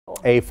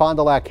A Fond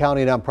Du Lac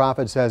County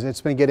nonprofit says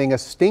it's been getting a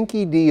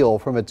stinky deal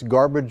from its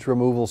garbage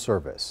removal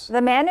service.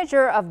 The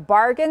manager of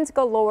Bargains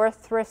Galore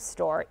thrift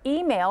store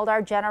emailed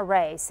our Jenna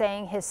Ray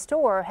saying his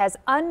store has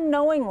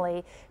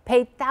unknowingly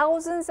paid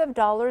thousands of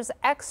dollars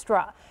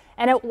extra.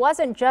 And it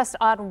wasn't just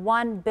on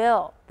one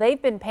bill.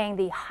 They've been paying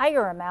the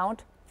higher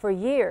amount for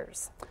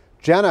years.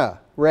 Jenna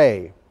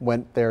Ray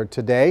went there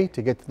today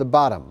to get to the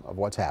bottom of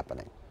what's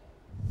happening.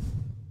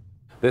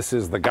 This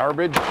is the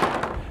garbage,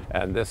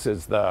 and this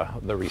is the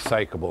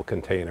recyclable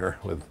container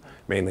with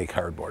mainly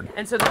cardboard.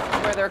 And so this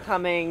is where they're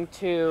coming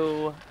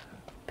to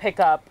pick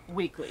up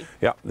weekly.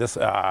 Yeah,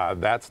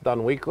 that's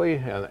done weekly,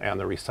 and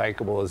the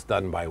recyclable is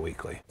done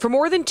bi-weekly. For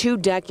more than 2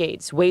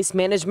 decades, Waste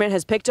Management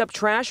has picked up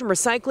trash and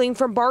recycling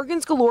from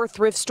Bargains Galore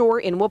thrift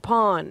store in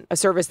Waupun, a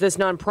service this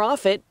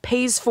nonprofit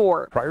pays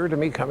for. Prior to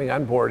me coming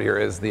on board here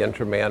as the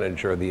interim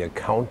manager, the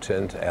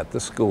accountant at the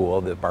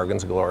school, the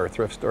Bargains Galore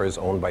thrift store is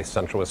owned by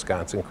Central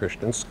Wisconsin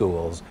Christian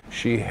Schools.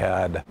 She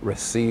had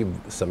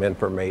received some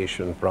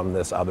information from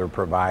this other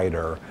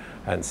provider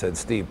and said,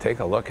 Steve, take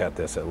a look at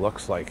this. It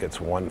looks like it's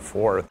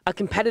 1/4. A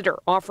competitor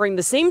offering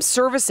the same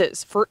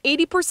services for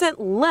 80%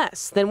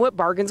 less than what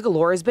Bargains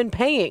Galore has been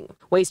paying.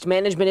 Waste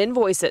Management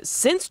invoices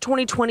since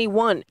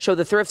 2021 show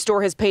the thrift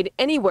store has paid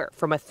anywhere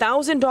from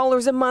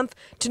 $1,000 a month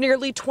to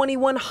nearly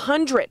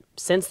 $2,100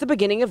 since the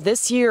beginning of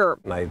this year.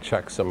 And I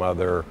checked some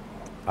other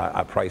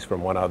a price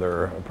from one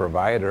other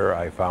provider.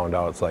 I found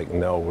out it's like,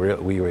 no,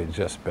 we had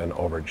just been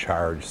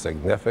overcharged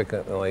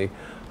significantly.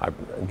 I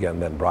again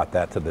then brought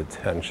that to the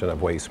attention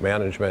of Waste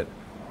Management,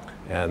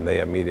 and they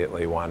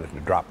immediately wanted to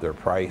drop their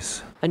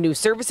price. A new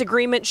service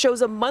agreement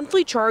shows a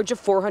monthly charge of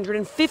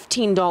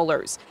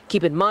 $415.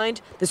 Keep in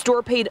mind, the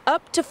store paid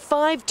up to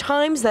 5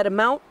 times that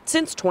amount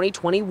since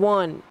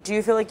 2021. Do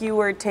you feel like you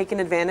were taken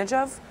advantage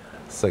of?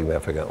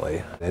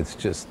 Significantly.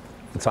 It's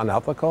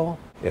unethical.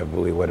 If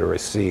we would have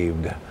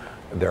received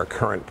their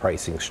current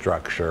pricing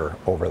structure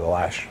over the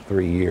last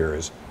 3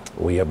 years,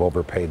 we have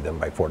overpaid them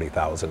by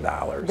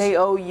 $40,000. They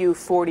owe you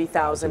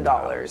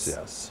 $40,000.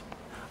 Yes.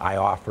 I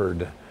offered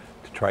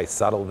to try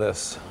settle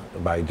this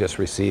by just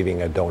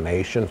receiving a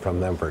donation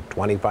from them for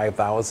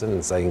 $25,000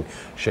 and saying,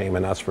 shame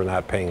on us for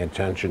not paying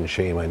attention,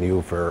 shame on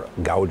you for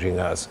gouging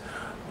us.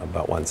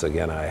 But once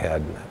again,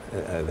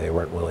 they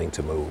weren't willing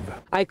to move.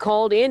 I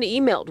called and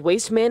emailed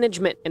Waste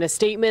Management. In a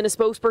statement, a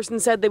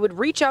spokesperson said they would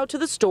reach out to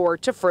the store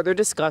to further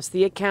discuss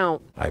the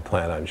account. I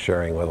plan on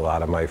sharing with a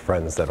lot of my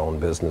friends that own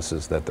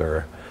businesses that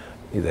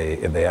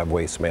if they have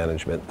Waste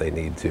Management, they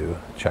need to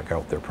check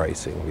out their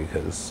pricing,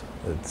 because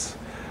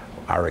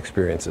our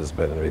experience has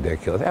been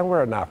ridiculous. And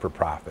we're a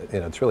not-for-profit.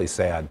 It's really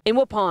sad. In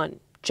Waupun,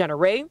 Jenna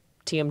Ray,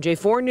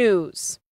 TMJ4 News.